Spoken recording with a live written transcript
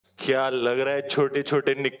क्या लग रहा है छोटे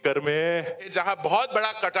छोटे निक्कर में? जहां बहुत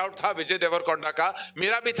बड़ा कटआउट था विजय देवरकोंडा का,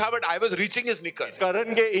 मेरा भी था, but I was reaching his निक्कर।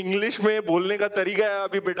 करण के इंग्लिश में बोलने का तरीका है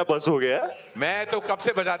अभी बेटा बस हो गया। मैं तो कब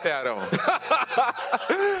से बजाते आ रहा हूं।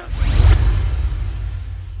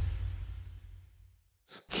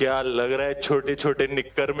 क्या लग रहा है छोटे छोटे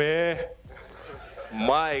निक्कर में?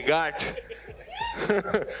 My God.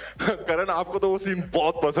 करण आपको तो वो सीन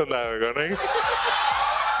बहुत पसंद आएगा नहीं?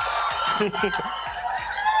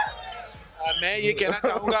 मैं ये कहना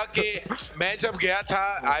चाहूंगा कि मैं जब गया था,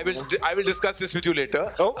 I will discuss this with you later.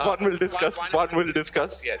 Oh, one will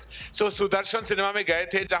discuss. Yes. So Sudarshan cinema में गए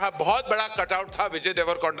थे जहां बहुत बड़ा कटआउट था विजय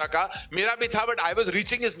देवरकोंडा का, मेरा भी था, but I was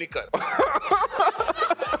reaching his nicker.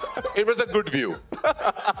 It was a good view.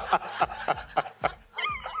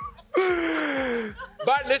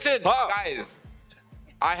 But listen, guys,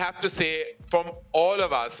 I have to say, from all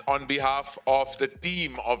of us, on behalf of the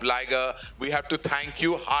team of Liger, we have to thank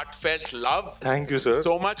you. Heartfelt love. Thank you, sir.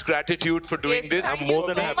 So much gratitude for doing this. I'm more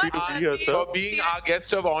than happy to be here, sir. For being our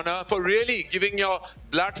guest of honor, for really giving your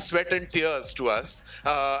blood, sweat, and tears to us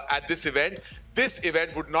at this event. This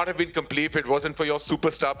event would not have been complete if it wasn't for your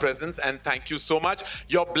superstar presence, and thank you so much.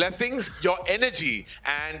 Your blessings, your energy,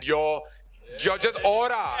 and your just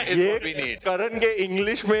aura is what we need. करण के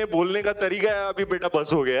English में बोलने का तरीका है अभी बेटा बस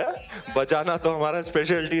हो गया। बजाना तो हमारा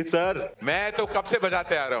स्पेशलिटी सर। मैं तो कब से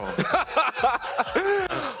बजाते आ रहा हूँ।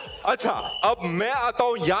 अच्छा, अब मैं आता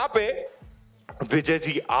हूँ यहाँ पे। विजय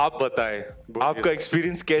जी, आप बताएं आपका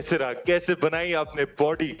एक्सपीरियंस कैसे रहा? कैसे बनाई आपने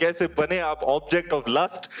बॉडी? कैसे बने आप ऑब्जेक्ट ऑफ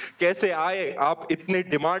लस्ट? कैसे आए आप इतने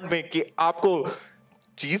डिमांड में कि आपको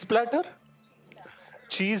चीज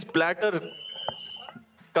प्लैटर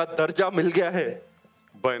का दर्जा मिल गया है?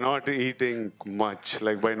 By not eating much,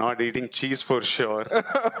 like by not eating cheese for sure.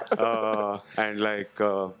 And like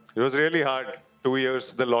it was really hard. 2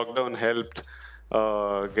 years, the lockdown helped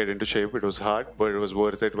get into shape. It was hard, but it was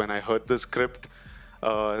worth it. When I heard the script,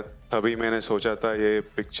 तभी मैंने सोचा था ये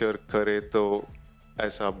picture करे तो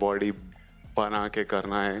ऐसा body बना के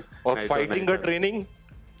करना है। और फाइटिंग का training?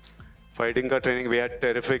 Fighting ka training, we had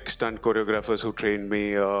terrific stunt choreographers who trained me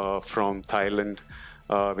from Thailand.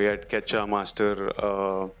 We had Ketcha Master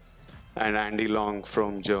and Andy Long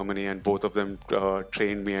from Germany, and both of them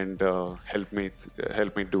trained me and helped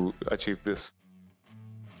me to achieve this.